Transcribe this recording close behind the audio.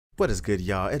What is good,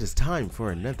 y'all? It is time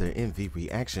for another MV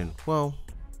reaction. Well,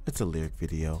 it's a lyric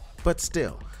video, but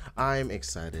still, I'm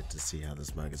excited to see how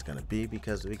this mug is gonna be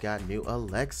because we got new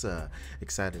AleXa.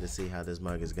 Excited to see how this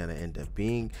mug is gonna end up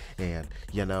being, and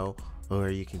or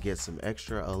you can get some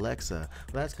extra AleXa.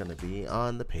 That's gonna be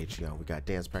on the Patreon. We got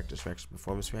dance practice reactions,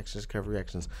 performance reactions, cover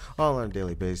reactions, all on a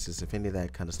daily basis. If any of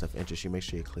that kind of stuff interests you, make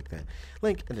sure you click that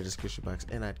link in the description box,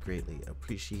 and I'd greatly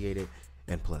appreciate it.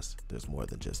 And plus, there's more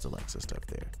than just AleXa stuff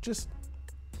there, just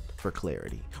for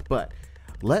clarity. But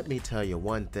let me tell you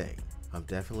one thing. I'm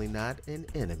definitely not an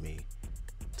enemy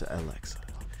to AleXa.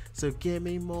 So give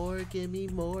me more, give me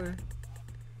more.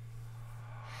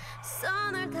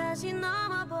 선을 다시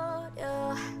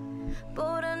넘어버려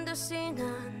보란 듯이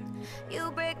난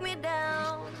You break me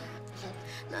down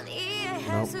넌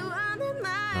이해할 수 없는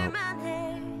말만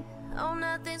해 Oh,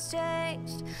 nothing's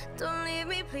changed. Don't leave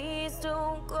me, please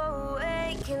don't go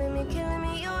away. Killing me,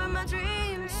 you're my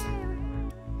dreams.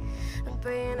 I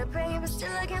pray, but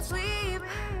still I can't sleep.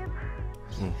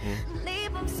 네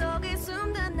봄속에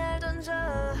숨든 날 던져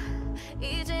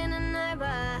이제는 날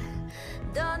봐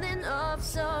너는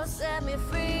없어 set me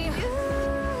free.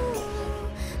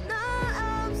 너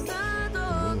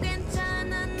없어도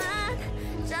괜찮아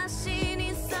난 자신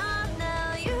있어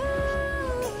now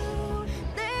you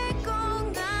내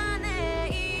공간에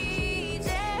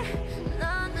이제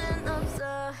너는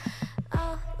없어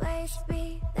always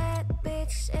be that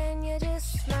bitch and you're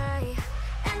just my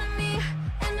enemy.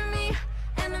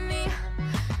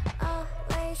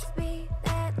 Always be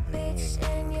that bitch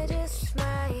and you're just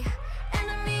my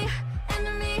enemy.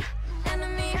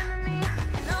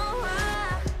 너와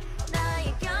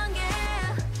나의 경계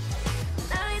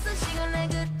나에서 시간의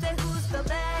끝에 who's the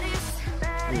baddest.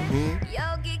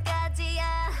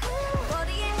 여기까지야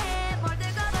머리에 해볼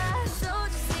때가 봐 So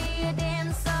just say you're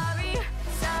damn sorry.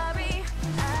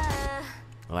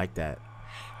 I like that.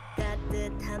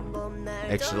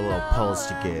 Extra little pulse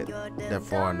you get, that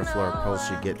 4 on the floor pulse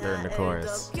you get during the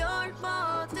chorus.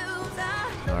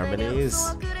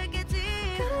 Harmonies.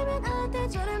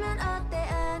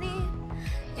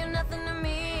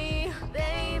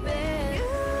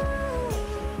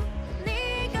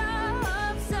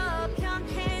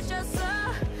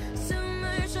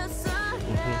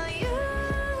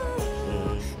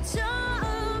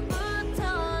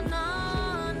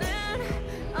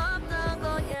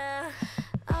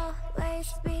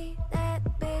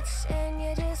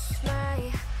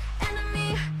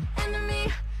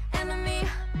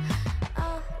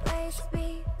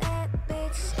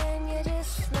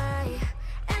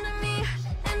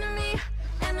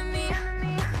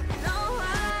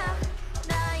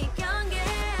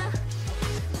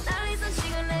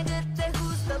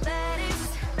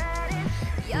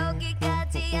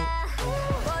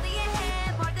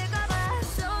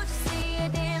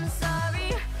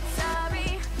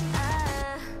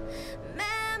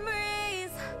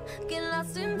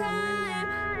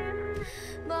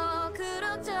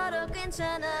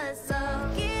 So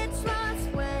it's once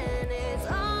when it's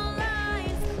all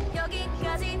lies.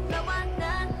 여기까지 너와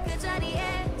난 그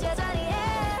자리에 제자리에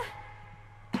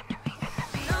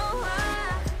너와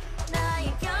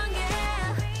나의 경계.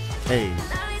 Hey,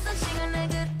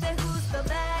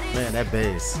 man, that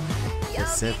bass, that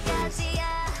synth bass.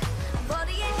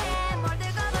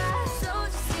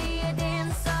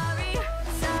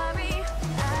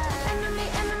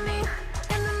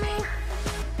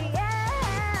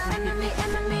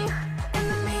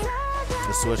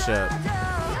 Switch up.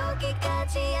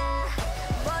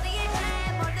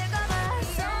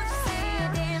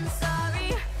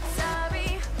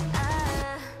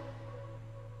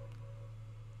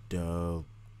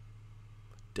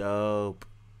 Dope.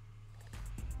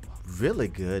 Really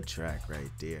good track right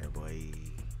there, boy.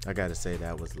 I gotta say,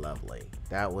 that was lovely.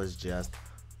 That was just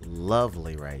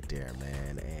lovely right there,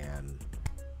 man. And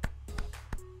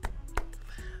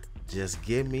just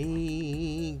give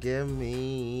me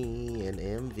an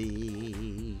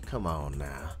MV. Come on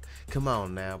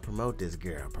now, promote this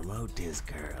girl.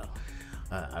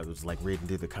 I was like reading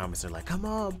through the comments, they're like, come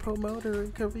on, promote her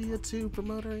in Korea too.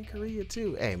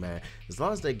 Hey man, as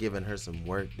long as they're giving her some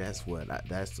work, that's what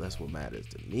matters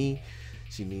to me.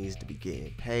 She needs to be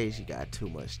getting paid. She got too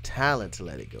much talent to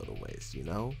let it go to waste,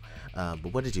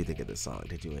 But what did you think of the song?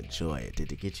 Did you enjoy it?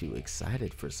 Did it get you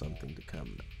excited for something to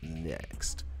come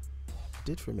next?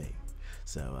 Did for me.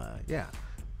 So yeah,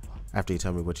 after you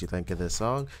tell me what you think of this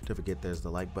song, don't forget there's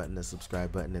the like button, the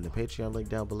subscribe button, and the Patreon link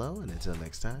down below. And until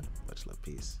next time, much love,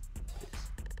 peace.